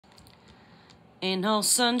Ain't no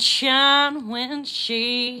sunshine when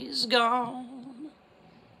she's gone.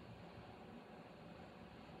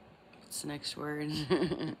 What's the next word? I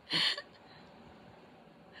need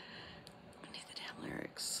the damn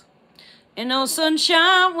lyrics. Ain't no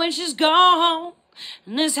sunshine when she's gone,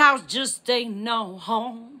 and this house just ain't no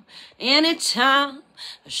home. Anytime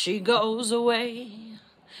she goes away,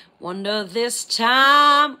 wonder this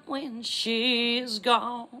time when she's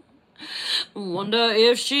gone, wonder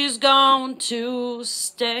if she's going to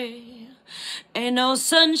stay. Ain't no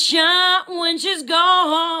sunshine when she's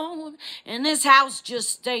gone, and this house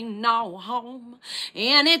just ain't no home.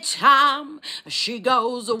 Anytime she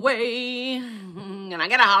goes away, and I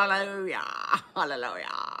get a hallelujah,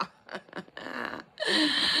 hallelujah.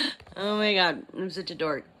 Oh my God, I'm such a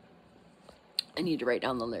dork. I need to write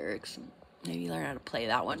down the lyrics. Maybe learn how to play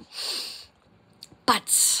that one.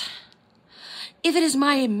 But if it is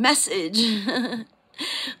my message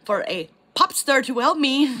for a pop star to help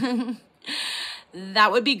me,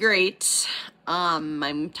 that would be great.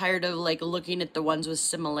 I'm tired of like looking at the ones with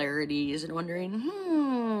similarities and wondering,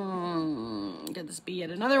 could this be yet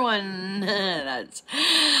another one that's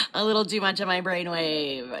a little too much of my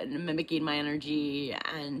brainwave and mimicking my energy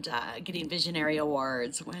and getting visionary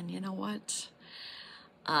awards when, you know what?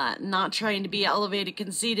 Not trying to be elevated,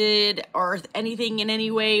 conceited, or anything in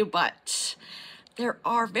any way, but there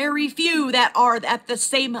are very few that are at the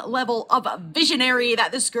same level of visionary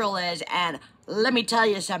that this girl is, and let me tell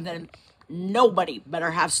you something, nobody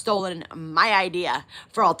better have stolen my idea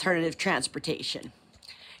for alternative transportation.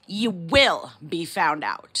 You will be found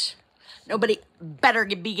out. Nobody better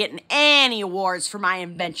be getting any awards for my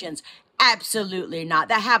inventions. Absolutely not.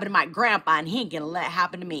 That happened to my grandpa, and he ain't gonna let it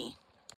happen to me.